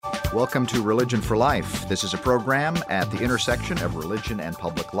Welcome to Religion for Life. This is a program at the intersection of religion and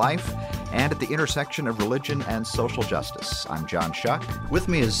public life, and at the intersection of religion and social justice. I'm John Shuck. With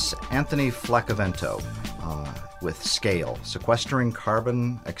me is Anthony Flaccavento with Scale, Sequestering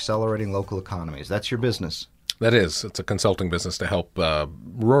Carbon, Accelerating Local Economies. That's your business. That is. It's a consulting business to help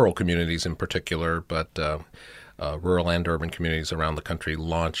rural communities in particular, but rural and urban communities around the country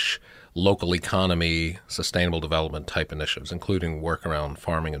launch local economy, sustainable development type initiatives, including work around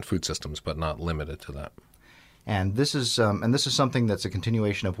farming and food systems, but not limited to that. And this is something that's a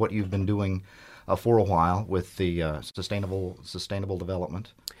continuation of what you've been doing for a while with the sustainable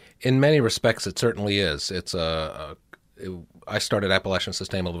development. In many respects, it certainly is. I started Appalachian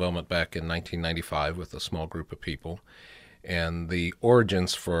Sustainable Development back in 1995 with a small group of people, and the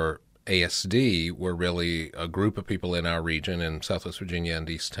origins for ASD were really a group of people in our region in Southwest Virginia and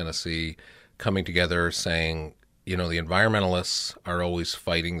East Tennessee coming together saying, the environmentalists are always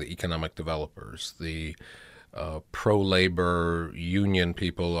fighting the economic developers. The pro-labor union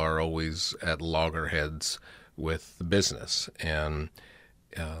people are always at loggerheads with the business. And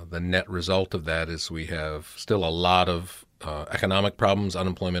the net result of that is we have still a lot of economic problems,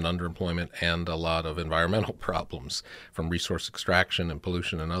 unemployment, underemployment, and a lot of environmental problems from resource extraction and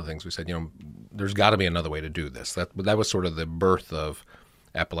pollution and other things. We said, there's got to be another way to do this. That was sort of the birth of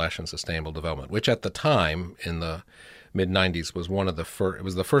Appalachian Sustainable Development, which at the time in the mid-'90s was one of the first. It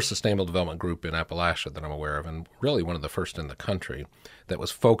was the first sustainable development group in Appalachia that I'm aware of, and really one of the first in the country that was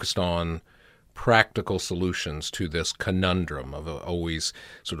focused on practical solutions to this conundrum of always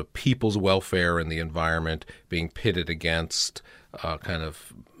sort of people's welfare and the environment being pitted against kind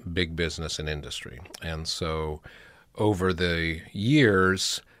of big business and industry. And so over the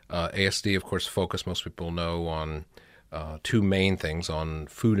years, ASD, of course, focused, most people know, on two main things, on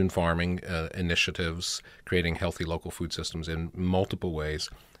food and farming initiatives, creating healthy local food systems in multiple ways,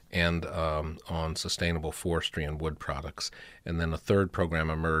 and on sustainable forestry and wood products. And then a third program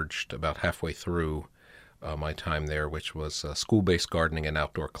emerged about halfway through my time there, which was school-based gardening and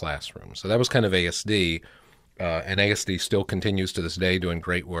outdoor classrooms. So that was kind of ASD, and ASD still continues to this day doing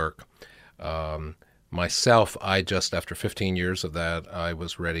great work. Myself, after 15 years of that, I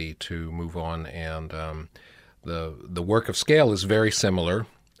was ready to move on, and the work of Scale is very similar.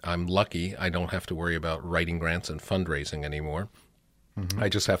 I'm lucky I don't have to worry about writing grants and fundraising anymore. Mm-hmm. I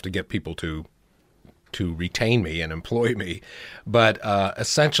just have to get people to retain me and employ me. But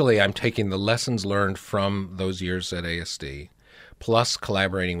essentially, I'm taking the lessons learned from those years at ASD, plus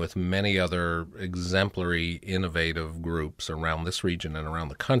collaborating with many other exemplary, innovative groups around this region and around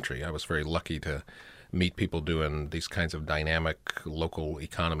the country. I was very lucky to meet people doing these kinds of dynamic local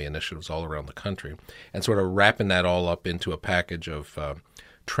economy initiatives all around the country, and sort of wrapping that all up into a package of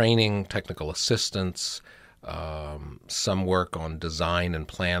training, technical assistance, some work on design and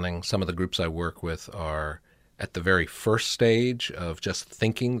planning. Some of the groups I work with are at the very first stage of just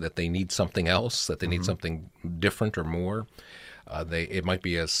thinking that they need something else, that they need something different or more. It might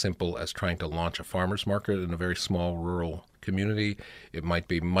be as simple as trying to launch a farmer's market in a very small rural community. It might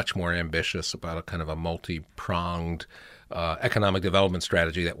be much more ambitious about a kind of a multi-pronged economic development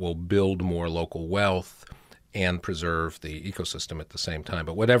strategy that will build more local wealth and preserve the ecosystem at the same time.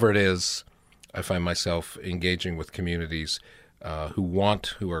 But whatever it is, I find myself engaging with communities who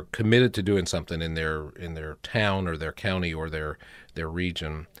are committed to doing something in their town or their county or their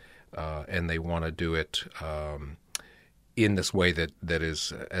region, and they want to do it in this way that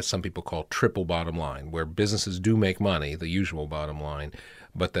is, as some people call, triple bottom line, where businesses do make money, the usual bottom line,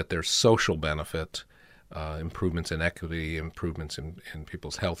 but that there's social benefit, improvements in equity, improvements in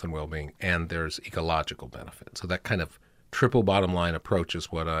people's health and well-being, and there's ecological benefit. So that kind of triple bottom line approach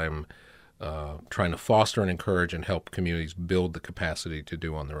is what I'm trying to foster and encourage and help communities build the capacity to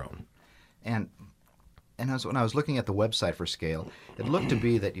do on their own. And when I was looking at the website for Scale, it looked to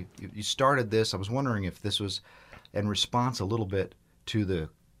be that you started this. I was wondering if this was in response a little bit to the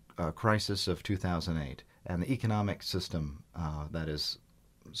crisis of 2008 and the economic system that is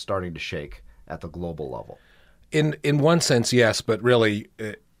starting to shake at the global level. In one sense, yes, but really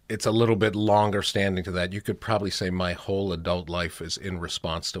it's a little bit longer standing to that. You could probably say my whole adult life is in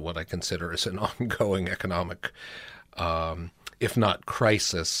response to what I consider as an ongoing economic, if not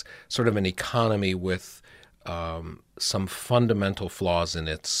crisis, sort of an economy with some fundamental flaws in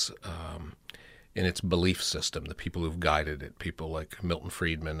its belief system, the people who've guided it, people like Milton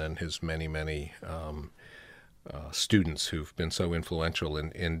Friedman and his many students who've been so influential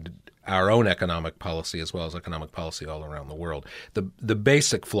in our own economic policy as well as economic policy all around the world. The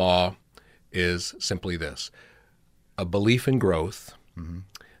basic flaw is simply this: a belief in growth,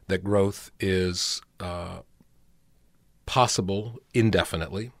 that growth is possible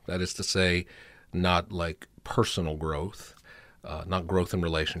indefinitely. That is to say, not like personal growth, not growth in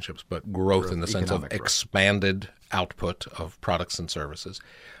relationships, but growth in the sense of expanded output of products and services.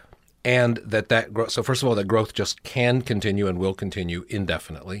 And that growth, so first of all, that growth just can continue and will continue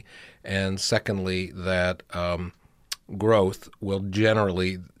indefinitely. And secondly, that growth will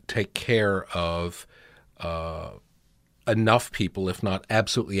generally take care of enough people, if not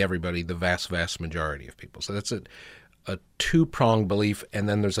absolutely everybody, the vast, vast majority of people. So that's a two-pronged belief. And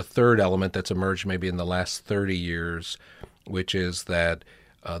then there's a third element that's emerged maybe in the last 30 years, which is that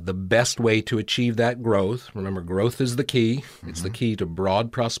the best way to achieve that growth, remember, growth is the key. It's the key to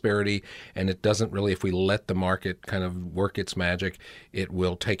broad prosperity, and it doesn't really, if we let the market kind of work its magic, it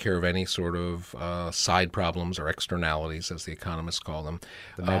will take care of any sort of side problems or externalities, as the economists call them.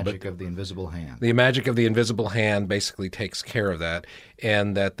 The magic of the invisible hand. The magic of the invisible hand basically takes care of that,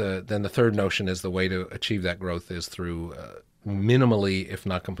 and that then the third notion is the way to achieve that growth is through minimally, if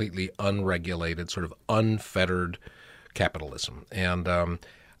not completely unregulated, sort of unfettered capitalism. And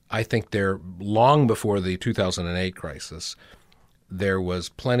I think long before the 2008 crisis, there was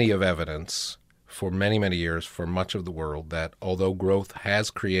plenty of evidence for many, many years for much of the world that although growth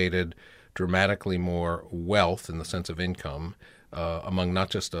has created dramatically more wealth in the sense of income among not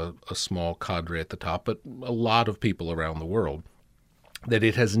just a small cadre at the top, but a lot of people around the world, that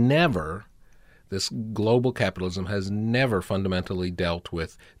it has never, this global capitalism has never fundamentally dealt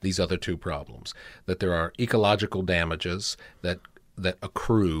with these other two problems, that there are ecological damages that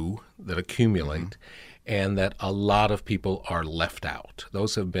accrue, that accumulate, and that a lot of people are left out.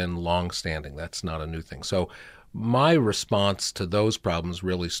 Those have been long-standing. That's not a new thing. So my response to those problems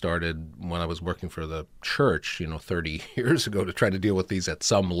really started when I was working for the church, 30 years ago, to try to deal with these at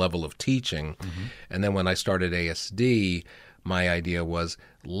some level of teaching. And then when I started ASD, my idea was,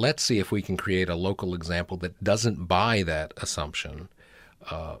 let's see if we can create a local example that doesn't buy that assumption,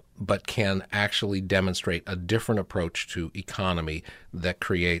 but can actually demonstrate a different approach to economy that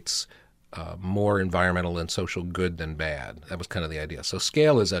creates more environmental and social good than bad. That was kind of the idea. So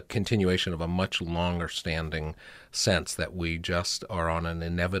scale is a continuation of a much longer-standing sense that we just are on an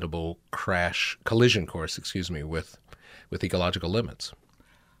inevitable collision course, with ecological limits.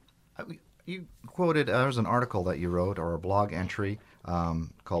 You quoted, there's an article that you wrote, or a blog entry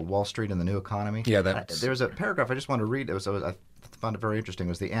called Wall Street and the New Economy. Yeah, there's a paragraph I just want to read. I found it very interesting. It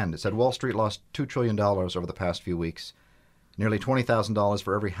was the end. It said, Wall Street lost $2 trillion over the past few weeks. Nearly $20,000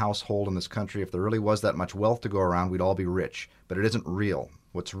 for every household in this country. If there really was that much wealth to go around, we'd all be rich. But it isn't real.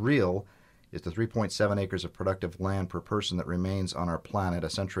 What's real is the 3.7 acres of productive land per person that remains on our planet. A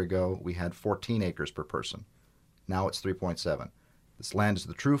century ago, we had 14 acres per person. Now it's 3.7. This land is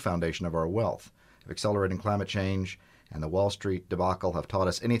the true foundation of our wealth. If accelerating climate change and the Wall Street debacle have taught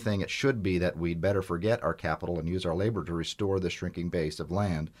us anything, it should be that we'd better forget our capital and use our labor to restore the shrinking base of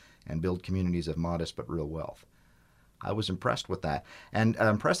land and build communities of modest but real wealth. I was impressed with that. And I'm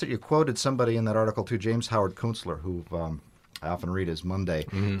impressed that you quoted somebody in that article too, James Howard Kunstler, who I often read his Monday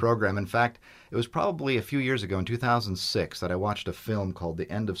program. In fact, it was probably a few years ago in 2006 that I watched a film called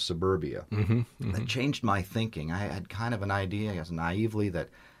The End of Suburbia that changed my thinking. I had kind of an idea, I guess naively, that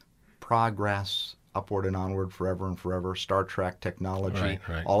progress, upward and onward, forever and forever, Star Trek technology,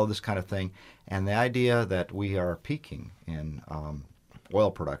 right. all of this kind of thing. And the idea that we are peaking in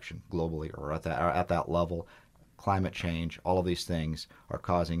oil production globally, or at that level, climate change, all of these things are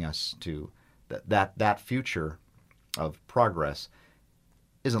causing us to, that future of progress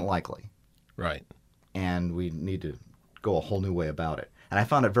isn't likely. Right. And we need to go a whole new way about it. And I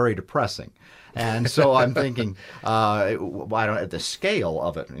found it very depressing. And so I'm thinking, at the scale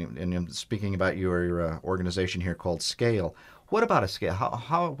of it, and I'm speaking about your organization here called Scale, what about a scale?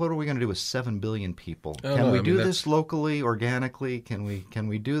 What are we going to do with 7 billion people? Can we do this locally, organically? Can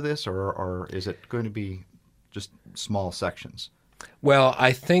we do this, or is it going to be just small sections? Well,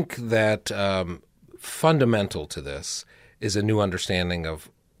 I think that fundamental to this is a new understanding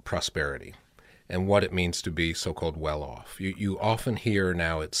of prosperity and what it means to be so-called well-off. You often hear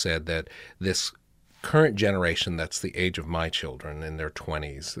now it said that this current generation, that's the age of my children, in their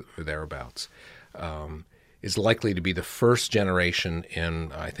 20s or thereabouts, is likely to be the first generation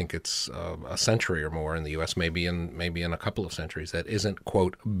in, I think it's a century or more in the U.S., maybe in a couple of centuries, that isn't,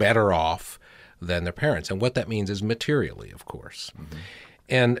 quote, better off than their parents. And what that means is materially, of course.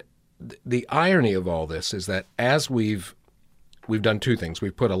 And the irony of all this is that as we've done two things.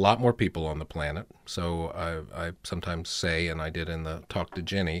 We've put a lot more people on the planet. So I sometimes say, and I did in the talk to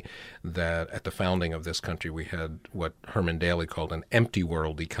Jenny, that at the founding of this country we had what Herman Daly called an empty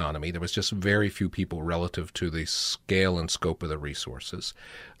world economy. There was just very few people relative to the scale and scope of the resources,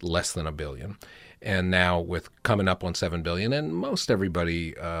 less than 1 billion. And now with coming up on 7 billion, and most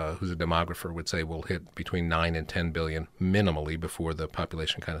everybody who's a demographer would say we'll hit between 9 and 10 billion minimally before the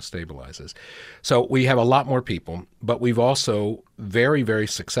population kind of stabilizes. So we have a lot more people, but we've also very, very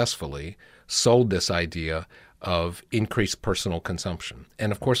successfully sold this idea of increased personal consumption.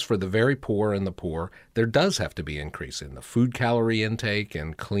 And of course, for the very poor and the poor, there does have to be increase in the food calorie intake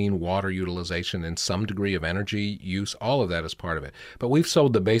and clean water utilization and some degree of energy use. All of that is part of it. But we've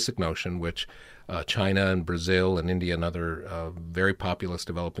sold the basic notion, which China and Brazil and India and other very populous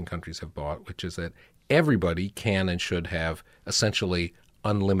developing countries have bought, which is that everybody can and should have essentially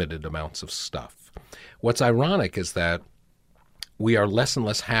unlimited amounts of stuff. What's ironic is that we are less and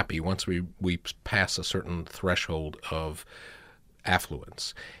less happy once we pass a certain threshold of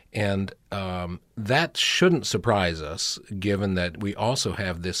affluence. And that shouldn't surprise us, given that we also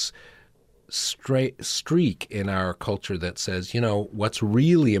have this streak in our culture that says, what's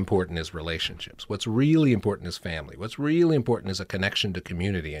really important is relationships. What's really important is family. What's really important is a connection to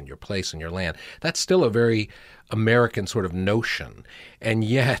community and your place and your land. That's still a very American sort of notion. And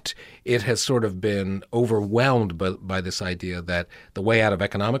yet it has sort of been overwhelmed by this idea that the way out of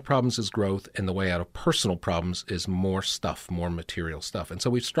economic problems is growth and the way out of personal problems is more stuff, more material stuff. And so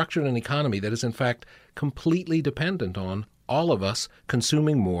we've structured an economy that is in fact completely dependent on all of us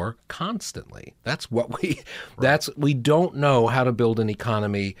consuming more constantly. That's what we don't know how to build an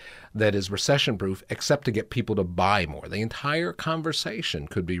economy that is recession-proof except to get people to buy more. The entire conversation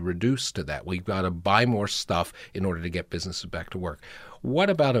could be reduced to that. We've got to buy more stuff in order to get businesses back to work. What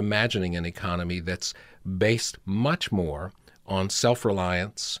about imagining an economy that's based much more on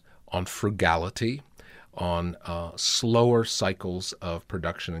self-reliance, on frugality, on slower cycles of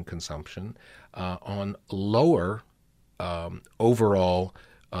production and consumption, on lower overall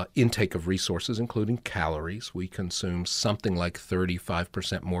intake of resources, including calories. We consume something like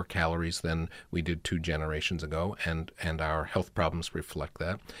 35% more calories than we did 2 generations ago, and our health problems reflect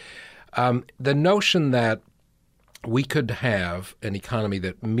that. The notion that we could have an economy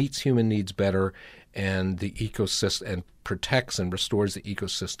that meets human needs better and the ecosystem and protects and restores the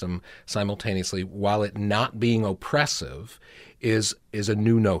ecosystem simultaneously while it not being oppressive is a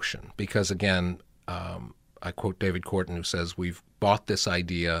new notion. Because again, I quote David Korten, who says, we've bought this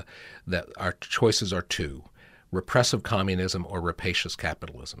idea that our choices are two, repressive communism or rapacious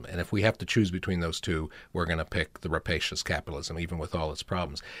capitalism. And if we have to choose between those two, we're going to pick the rapacious capitalism, even with all its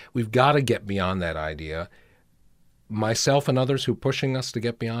problems. We've got to get beyond that idea. Myself and others who are pushing us to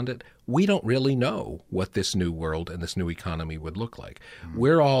get beyond it, we don't really know what this new world and this new economy would look like. Mm-hmm.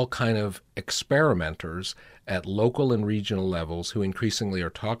 We're all kind of experimenters at local and regional levels who increasingly are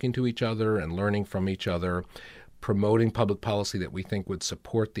talking to each other and learning from each other, promoting public policy that we think would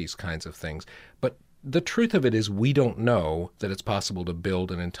support these kinds of things. But the truth of it is we don't know that it's possible to build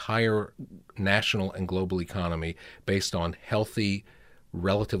an entire national and global economy based on healthy,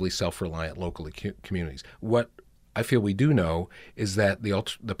 relatively self-reliant local communities. What I feel we do know is that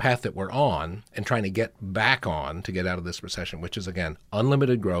the path that we're on and trying to get back on to get out of this recession, which is, again,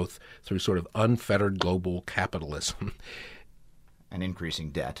 unlimited growth through sort of unfettered global capitalism. And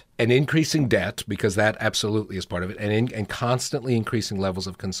increasing debt. And increasing debt, because that absolutely is part of it, and constantly increasing levels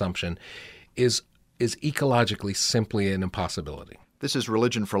of consumption is ecologically simply an impossibility. This is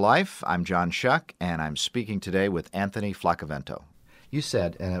Religion for Life. I'm John Shuck, and I'm speaking today with Anthony Flaccavento. You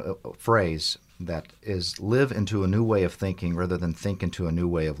said a phrase that is live into a new way of thinking rather than think into a new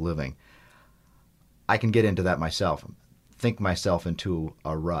way of living. I can get into that myself. Think myself into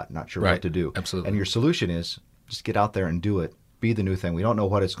a rut, not sure what to do. Absolutely. And your solution is just get out there and do it. Be the new thing. We don't know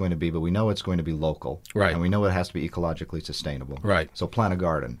what it's going to be, but we know it's going to be local. Right. And we know it has to be ecologically sustainable. Right. So plant a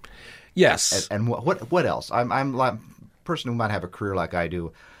garden. Yes. And what else? I'm like a person who might have a career like I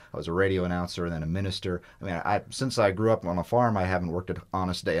do. I was a radio announcer and then a minister. I mean, since I grew up on a farm, I haven't worked an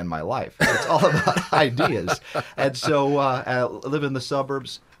honest day in my life. It's all about ideas. And so I live in the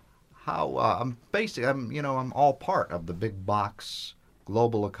suburbs. I'm all part of the big box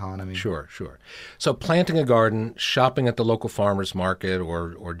global economy. Sure. So planting a garden, shopping at the local farmer's market,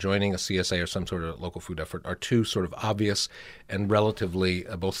 or joining a CSA or some sort of local food effort are two sort of obvious and relatively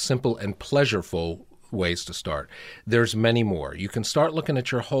both simple and pleasureful ways to start. There's many more. You can start looking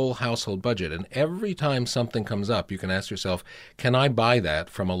at your whole household budget, and every time something comes up, you can ask yourself, can I buy that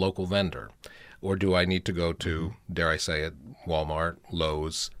from a local vendor? Or do I need to go to, dare I say it, Walmart,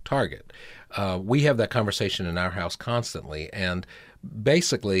 Lowe's, Target? We have that conversation in our house constantly, and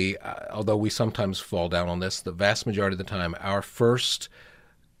basically, although we sometimes fall down on this, the vast majority of the time, our first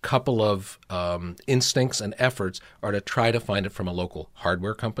couple of instincts and efforts are to try to find it from a local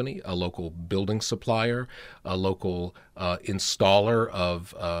hardware company, a local building supplier, a local installer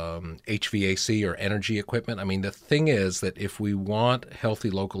of HVAC or energy equipment. I mean, the thing is that if we want healthy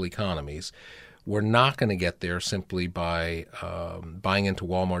local economies, we're not going to get there simply by buying into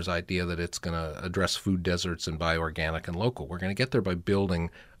Walmart's idea that it's going to address food deserts and buy organic and local. We're going to get there by building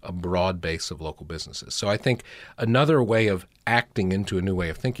a broad base of local businesses. So I think another way of acting into a new way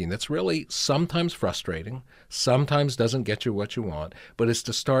of thinking that's really sometimes frustrating, sometimes doesn't get you what you want, but is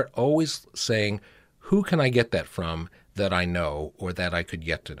to start always saying, who can I get that from that I know or that I could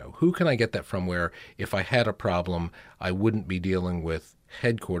get to know? Who can I get that from where if I had a problem, I wouldn't be dealing with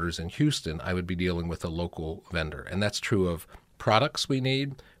headquarters in Houston, I would be dealing with a local vendor. And that's true of products we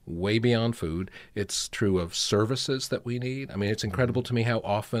need, way beyond food. It's true of services that we need. I mean, it's incredible to me how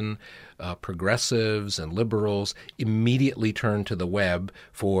often progressives and liberals immediately turn to the web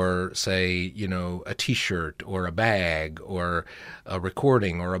for, say, a T-shirt or a bag or a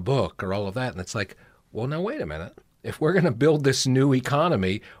recording or a book or all of that. And it's like, well, now wait a minute. If we're going to build this new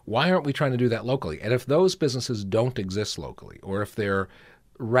economy, why aren't we trying to do that locally? And if those businesses don't exist locally, or if they're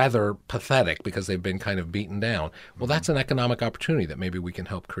rather pathetic because they've been kind of beaten down, well, that's an economic opportunity that maybe we can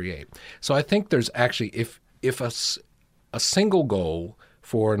help create. So I think there's actually, if a single goal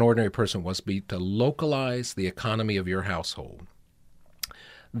for an ordinary person was to localize the economy of your household,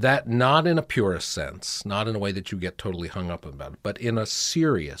 that not in a purist sense, not in a way that you get totally hung up about it, but in a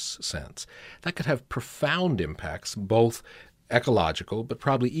serious sense, that could have profound impacts, both ecological, but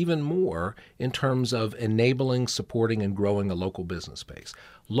probably even more in terms of enabling, supporting, and growing a local business base.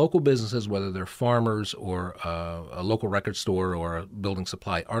 Local businesses, whether they're farmers or a local record store or a building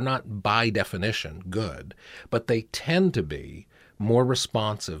supply, are not by definition good, but they tend to be more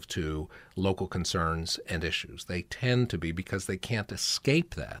responsive to local concerns and issues. They tend to be, because they can't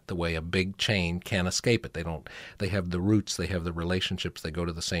escape that the way a big chain can escape it. They have the roots, they have the relationships, they go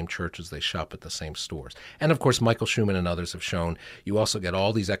to the same churches, they shop at the same stores. And of course, Michael Schuman and others have shown you also get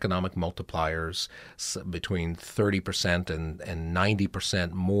all these economic multipliers between 30% and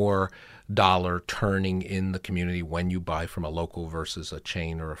 90% more dollar turning in the community when you buy from a local versus a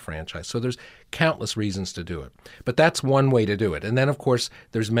chain or a franchise. So there's countless reasons to do it. But that's one way to do it. And then, of course,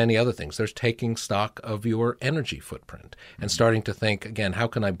 there's many other things. There's taking stock of your energy footprint and starting to think, again, how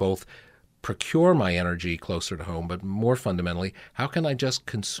can I both procure my energy closer to home, but more fundamentally, how can I just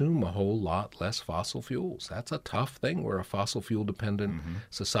consume a whole lot less fossil fuels? That's a tough thing. We're a fossil fuel dependent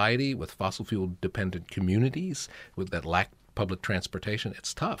society with fossil fuel dependent communities that lack public transportation.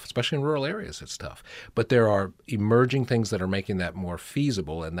 It's tough, especially in rural areas. It's tough. But there are emerging things that are making that more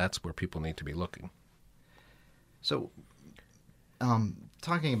feasible, and that's where people need to be looking. So,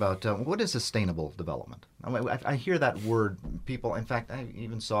 talking about what is sustainable development? I hear that word. People, in fact, I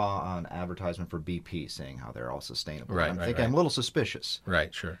even saw an advertisement for BP saying how they're all sustainable. Right, I'm right, thinking right. I'm a little suspicious.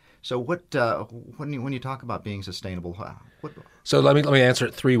 Right, sure. So, when you talk about being sustainable, what? So let me answer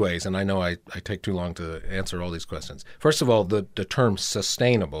it three ways, and I know I take too long to answer all these questions. First of all, the term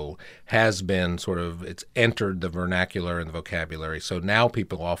sustainable has been it's entered the vernacular and the vocabulary. So now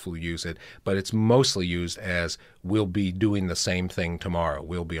people often use it, but it's mostly used as we'll be doing the same thing tomorrow.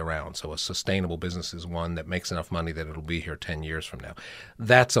 We'll be around. So a sustainable business is one that makes enough money that it'll be here 10 years from now.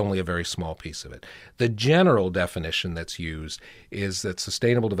 That's only a very small piece of it. The general definition that's used is that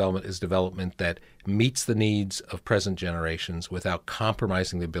sustainable development is development that meets the needs of present generations without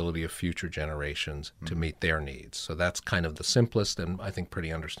compromising the ability of future generations to meet their needs. So that's kind of the simplest and I think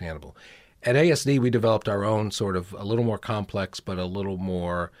pretty understandable. At ASD, we developed our own sort of a little more complex but a little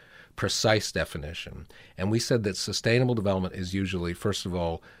more precise definition. And we said that sustainable development is usually, first of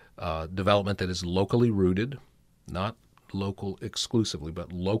all, development that is locally rooted, not local exclusively,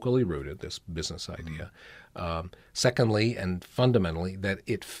 but locally rooted, this business idea. Secondly, and fundamentally, that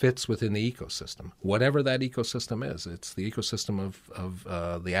it fits within the ecosystem, whatever that ecosystem is. It's the ecosystem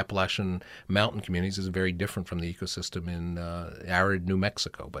of the Appalachian mountain communities is very different from the ecosystem in arid New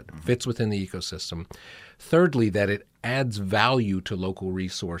Mexico, but fits within the ecosystem. Thirdly, that it adds value to local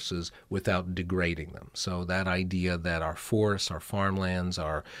resources without degrading them. So that idea that our forests, our farmlands,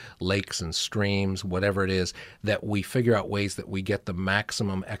 our lakes and streams, whatever it is, that we figure out ways that we get the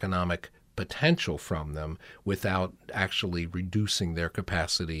maximum economic potential from them without actually reducing their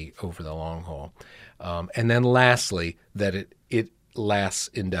capacity over the long haul. And then lastly, that it lasts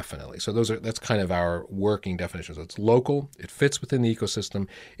indefinitely. So that's kind of our working definition. So it's local, it fits within the ecosystem,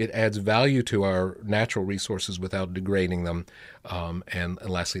 it adds value to our natural resources without degrading them, and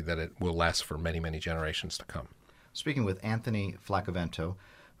lastly, that it will last for many, many generations to come. Speaking with Anthony Flaccavento,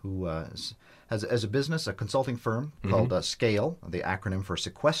 who has as a business, a consulting firm called SCALE, the acronym for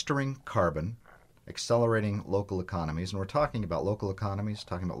Sequestering Carbon, Accelerating Local Economies. And we're talking about local economies,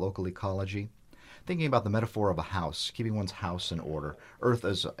 talking about local ecology, thinking about the metaphor of a house, keeping one's house in order, earth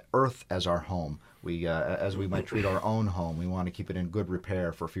as our home. We, as we might treat our own home, we want to keep it in good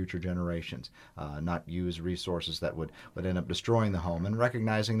repair for future generations, not use resources that would end up destroying the home, and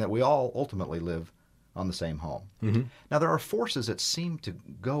recognizing that we all ultimately live on the same home. Now, there are forces that seem to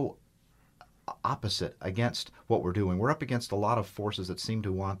go opposite against what we're doing. We're up against a lot of forces that seem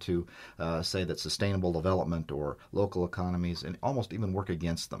to want to say that sustainable development or local economies and almost even work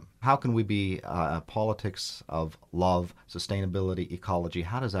against them. How can we be politics of love, sustainability, ecology?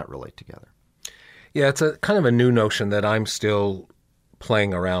 How does that relate together? Yeah, it's a kind of a new notion that I'm still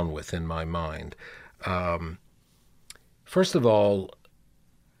playing around with in my mind. First of all,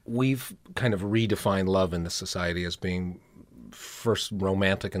 we've kind of redefined love in this society as being first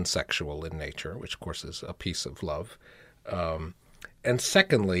romantic and sexual in nature, which of course is a piece of love. And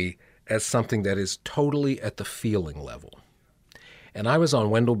secondly, as something that is totally at the feeling level. And I was on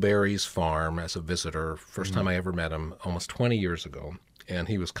Wendell Berry's farm as a visitor, first time I ever met him, almost 20 years ago. And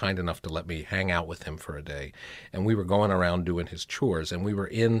he was kind enough to let me hang out with him for a day. And we were going around doing his chores. And we were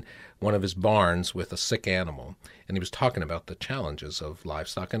in one of his barns with a sick animal. And he was talking about the challenges of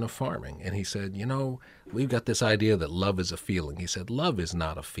livestock and of farming. And he said, you know, we've got this idea that love is a feeling. He said, love is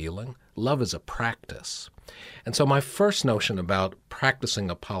not a feeling. Love is a practice. And so my first notion about practicing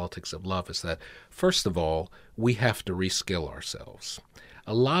a politics of love is that, first of all, we have to reskill ourselves.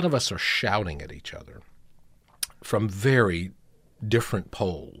 A lot of us are shouting at each other from very different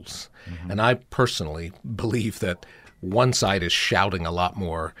poles. And I personally believe that one side is shouting a lot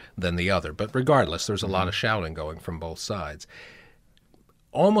more than the other. But regardless, there's a lot of shouting going from both sides.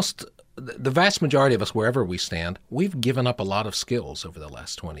 Almost the vast majority of us, wherever we stand, we've given up a lot of skills over the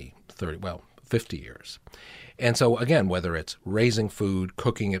last 20, 30, 50 years. And so, again, whether it's raising food,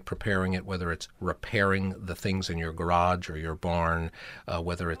 cooking it, preparing it, whether it's repairing the things in your garage or your barn,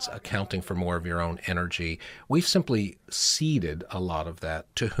 whether it's accounting for more of your own energy, we've simply ceded a lot of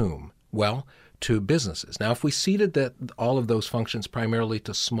that to whom? Well, to businesses. Now, if we ceded that all of those functions primarily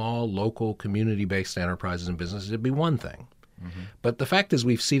to small, local, community-based enterprises and businesses, it'd be one thing. But the fact is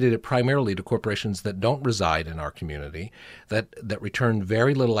we've ceded it primarily to corporations that don't reside in our community, that return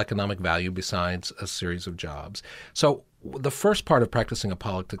very little economic value besides a series of jobs. So the first part of practicing a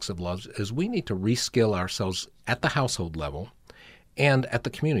politics of love is we need to reskill ourselves at the household level and at the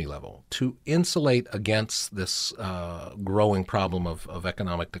community level to insulate against this growing problem of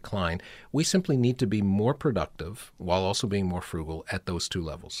economic decline. We simply need to be more productive while also being more frugal at those two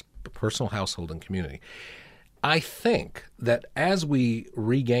levels, personal, household, and community. I think that as we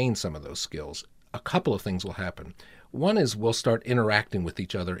regain some of those skills, a couple of things will happen. One is we'll start interacting with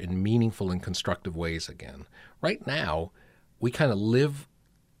each other in meaningful and constructive ways again. Right now, we kind of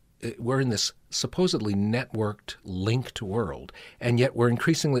we're in this supposedly networked, linked world, and yet we're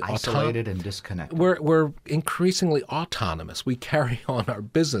increasingly isolated and disconnected. We're increasingly autonomous. We carry on our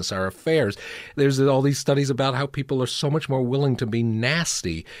business, our affairs. There's all these studies about how people are so much more willing to be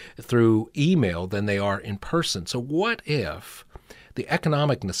nasty through email than they are in person. So what if the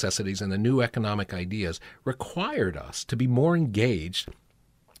economic necessities and the new economic ideas required us to be more engaged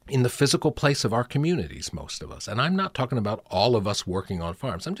in the physical place of our communities, most of us? And I'm not talking about all of us working on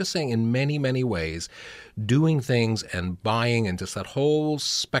farms. I'm just saying in many, many ways, doing things and buying and just that whole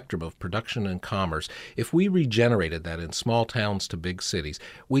spectrum of production and commerce, if we regenerated that in small towns to big cities,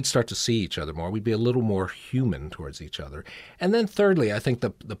 we'd start to see each other more. We'd be a little more human towards each other. And then thirdly, I think the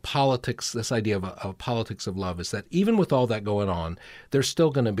politics, this idea of a politics of love is that even with all that going on, there's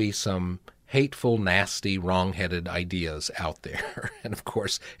still going to be some hateful, nasty, wrong-headed ideas out there. And of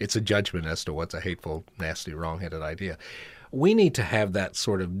course, it's a judgment as to what's a hateful, nasty, wrong-headed idea. We need to have that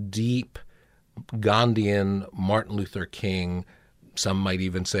sort of deep Gandhian, Martin Luther King, some might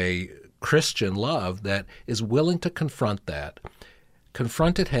even say Christian love that is willing to confront that,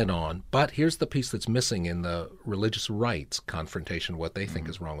 confront it head on. But here's the piece that's missing in the religious rights confrontation, what they think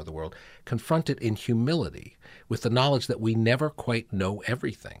is wrong with the world. Confront it in humility with the knowledge that we never quite know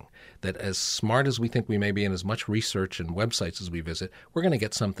everything, that as smart as we think we may be and as much research and websites as we visit, we're going to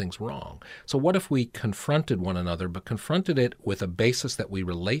get some things wrong. So what if we confronted one another, but confronted it with a basis that we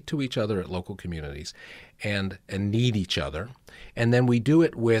relate to each other at local communities and need each other, and then we do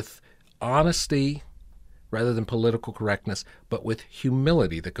it with honesty rather than political correctness, but with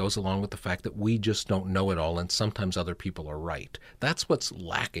humility that goes along with the fact that we just don't know it all and sometimes other people are right. That's what's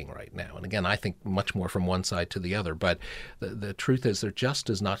lacking right now. And again, I think much more from one side to the other, but the truth is there just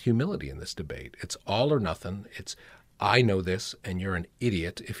is not humility in this debate. It's all or nothing. It's I know this, and you're an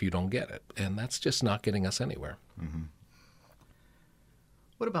idiot if you don't get it. And that's just not getting us anywhere. Mm-hmm.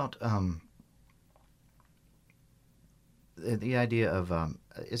 What about the idea of,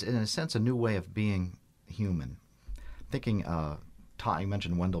 is in a sense, a new way of being human? Thinking, you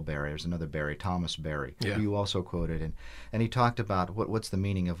mentioned Wendell Berry. There's another Berry, Thomas Berry, Yeah. who you also quoted, and he talked about what's the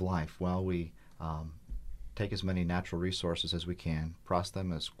meaning of life. Well, we take as many natural resources as we can, process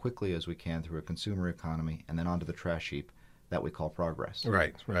them as quickly as we can through a consumer economy, and then onto the trash heap that we call progress.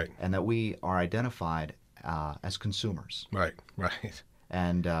 Right, right. And that we are identified as consumers. Right, right.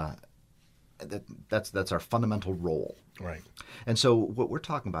 And that's our fundamental role. Right. And so what we're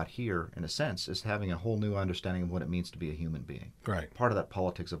talking about here, in a sense, is having a whole new understanding of what it means to be a human being. Right. Part of that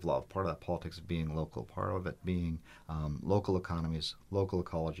politics of love, part of that politics of being local, part of it being local economies, local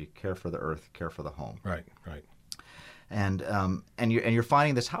ecology, care for the earth, care for the home. Right, right. And you're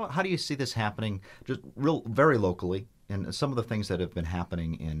finding this. How do you see this happening, just very locally, and some of the things that have been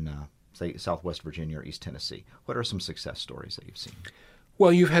happening in say Southwest Virginia or East Tennessee? What are some success stories that you've seen?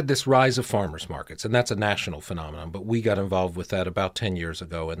 Well, you've had this rise of farmers markets, and that's a national phenomenon, but we got involved with that about 10 years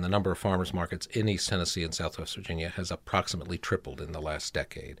ago, and the number of farmers markets in East Tennessee and Southwest Virginia has approximately tripled in the last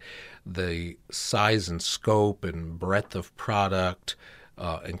decade. The size and scope and breadth of product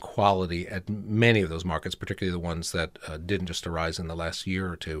and quality at many of those markets, particularly the ones that didn't just arise in the last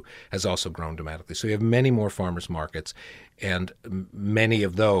year or two, has also grown dramatically. So you have many more farmers markets, and many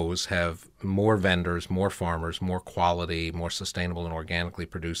of those have more vendors, more farmers, more quality, more sustainable and organically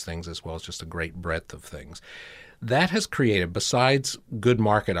produced things, as well as just a great breadth of things. That has created, besides good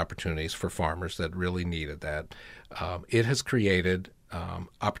market opportunities for farmers that really needed that, it has created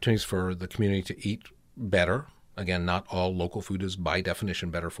opportunities for the community to eat better. Again, not all local food is by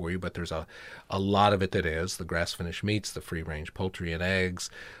definition better for you, but there's a lot of it that is. The grass-finished meats, the free-range poultry and eggs,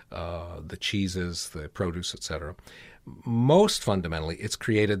 the cheeses, the produce, etc. Most fundamentally, it's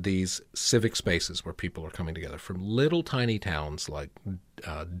created these civic spaces where people are coming together from little tiny towns like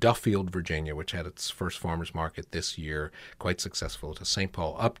Duffield, Virginia, which had its first farmers market this year, quite successful, to St.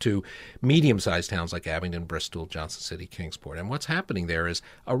 Paul, up to medium-sized towns like Abingdon, Bristol, Johnson City, Kingsport. And what's happening there is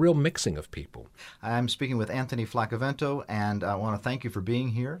a real mixing of people. I'm speaking with Anthony Flaccavento, and I want to thank you for being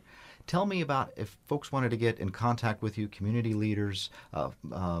here. Tell me about, if folks wanted to get in contact with you, community leaders,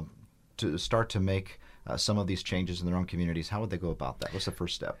 to start to make some of these changes in their own communities, how would they go about that? What's the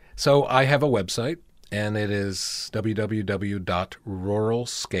first step? So I have a website, and it is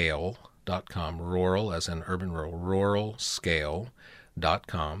www.ruralscale.com. Rural as in urban rural,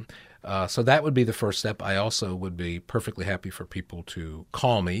 ruralscale.com. So that would be the first step. I also would be perfectly happy for people to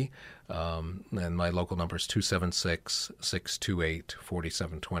call me, and my local number is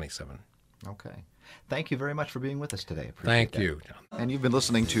 276-628-4727. Okay. Thank you very much for being with us today. Thank you, John. And you've been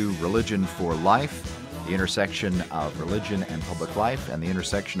listening to Religion for Life, the intersection of religion and public life, and the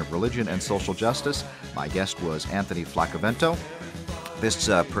intersection of religion and social justice. My guest was Anthony Flaccavento. This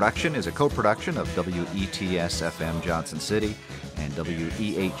production is a co-production of WETS-FM Johnson City and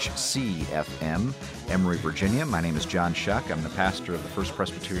WEHC-FM Emory, Virginia. My name is John Shuck. I'm the pastor of the First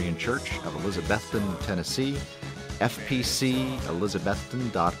Presbyterian Church of Elizabethton, Tennessee.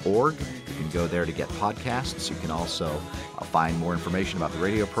 FPCElizabethton.org. You can go there to get podcasts. You can also find more information about the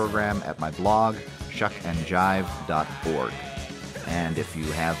radio program at my blog, shuckandjive.org. And if you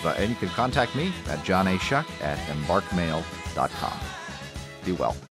have, and you can contact me at johnashuck@embarkmail.com. Be well.